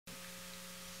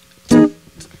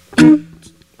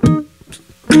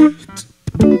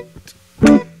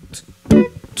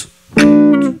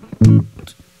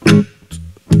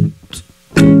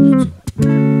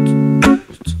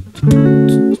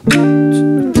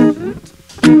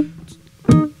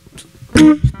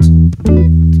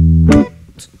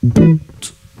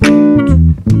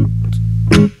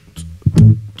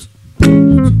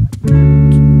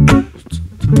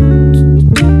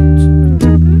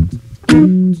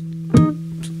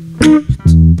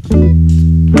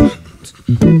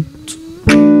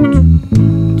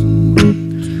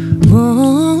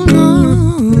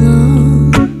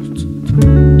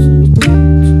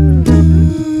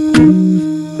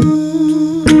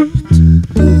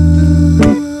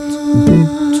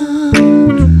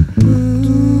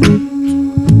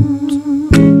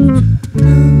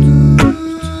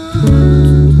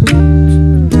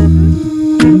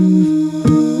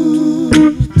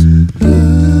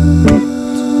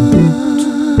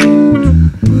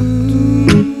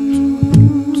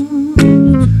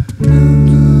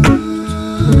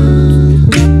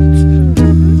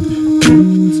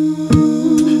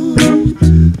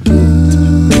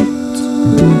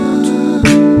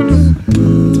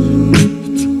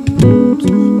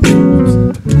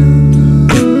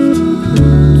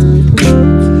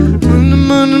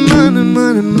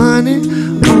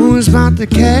the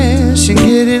cash and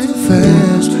getting it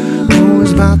fast.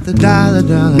 Always about the dollar,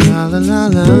 dollar, dollar,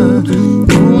 dollar.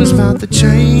 Always about the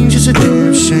change, it's a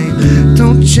damn shame.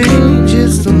 Don't change,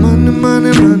 it's the money,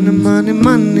 money, money, money,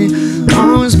 money.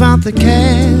 Always about the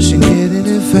cash and getting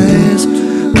it fast.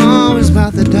 Always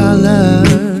about the dollar.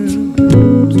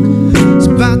 It's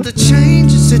about the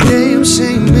change, it's a damn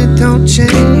shame. It don't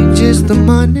change, it's the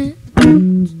money.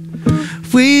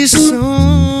 We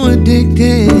so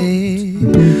addicted,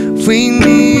 we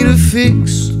need a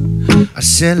fix. I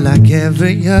said like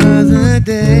every other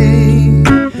day,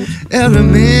 every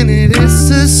minute it's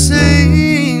the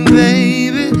same,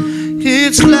 baby.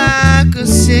 It's like a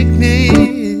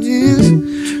sickness.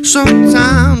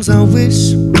 Sometimes I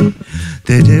wish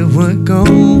that it would go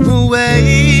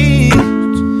away.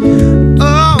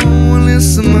 Oh, well,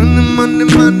 it's the money, money,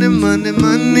 money, money,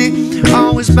 money.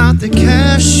 Always about the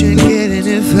cash and getting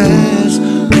it fast.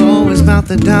 Always about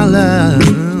the dollar.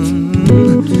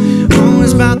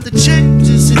 Always about the change.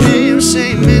 It's a damn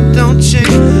shame it don't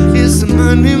change. It's the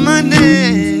money,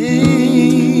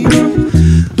 money.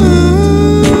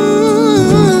 Ooh,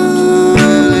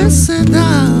 it's a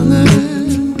dollar.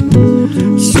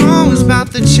 It's always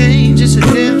about the change. It's a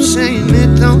damn shame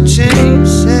it don't change.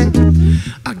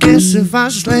 I guess if I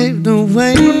slaved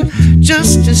away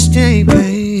just to stay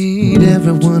paid,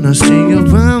 everyone I see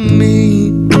around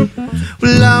me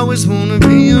will always wanna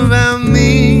be around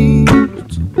me,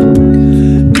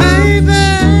 baby.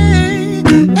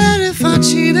 And if I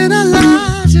cheat and I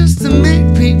lie just to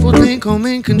make people think I'm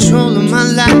in control of my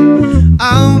life,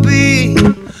 I'll be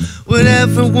what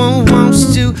everyone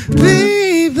wants to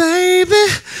be, baby.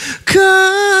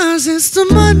 'Cause it's the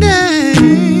money.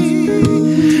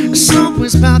 It's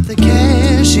always about the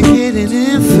cash and getting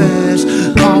it fast.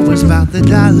 Always about the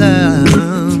dollar.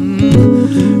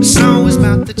 It's always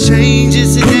about the change.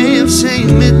 It's a damn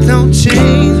shame it don't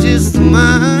change. It's the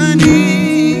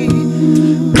money.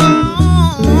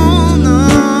 Oh no,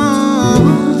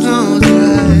 no,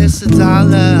 it's the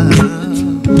dollar.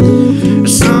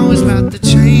 It's always about the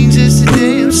change. It's a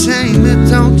damn shame it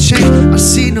don't change. I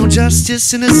see no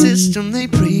justice in the system they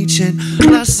preaching,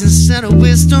 lust instead of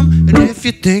wisdom. And if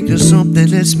you think there's something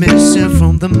that's missing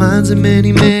from the minds of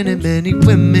many men and many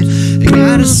women, they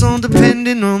got us all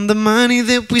depending on the money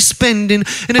that we're spending.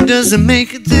 And it doesn't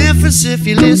make a difference if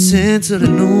you listen to the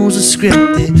news or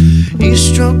scripted. Each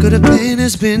stroke of the pen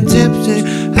has been tipped in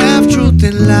half truth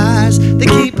and lies. They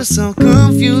keep us all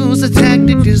confused. The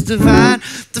tactic is divide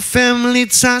the family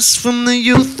ties from the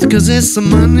youth. 'Cause it's the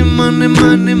money, money,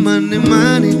 money, money,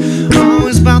 money.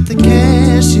 Always about the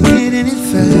cash and getting it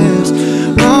fast.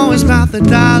 Always about the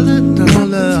dollar,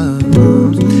 dollar.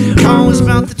 Always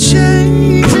about the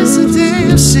change. It's a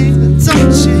damn shame that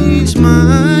don't change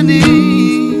money.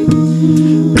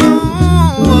 Oh,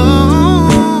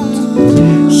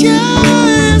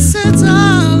 yeah, it's a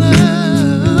dollar.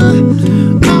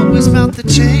 Always about the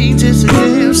change. It's a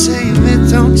damn shame it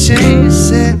don't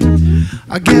change it.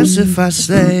 I guess if I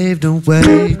slaved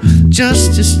away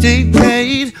just to stay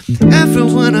paid,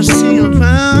 everyone I see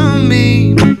around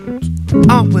me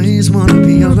always wanna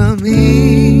be around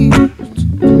me.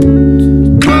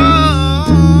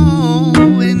 Oh,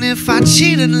 and if I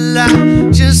cheated a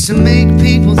lot just to make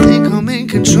people think I'm in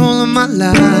control of my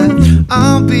life,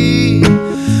 I'll be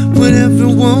what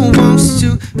everyone wants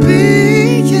to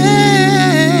be,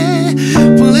 yeah.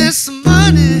 Well, it's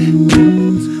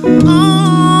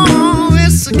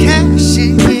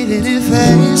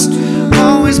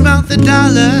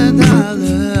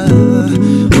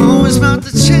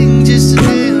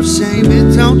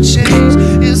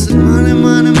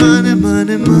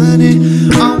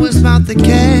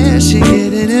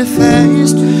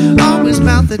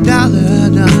the dollar,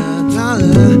 dollar,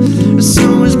 dollar. It's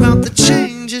always about the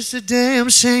change. It's a damn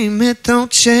shame it don't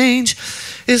change.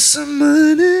 It's the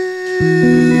money.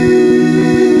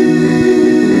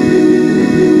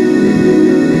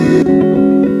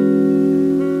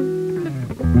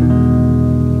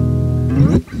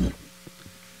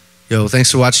 Yo,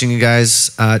 thanks for watching, you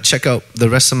guys. Check out the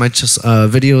rest of my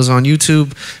videos on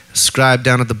YouTube. Subscribe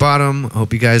down at the bottom. I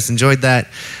hope you guys enjoyed that.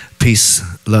 Peace,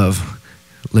 love,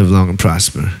 live long and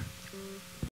prosper.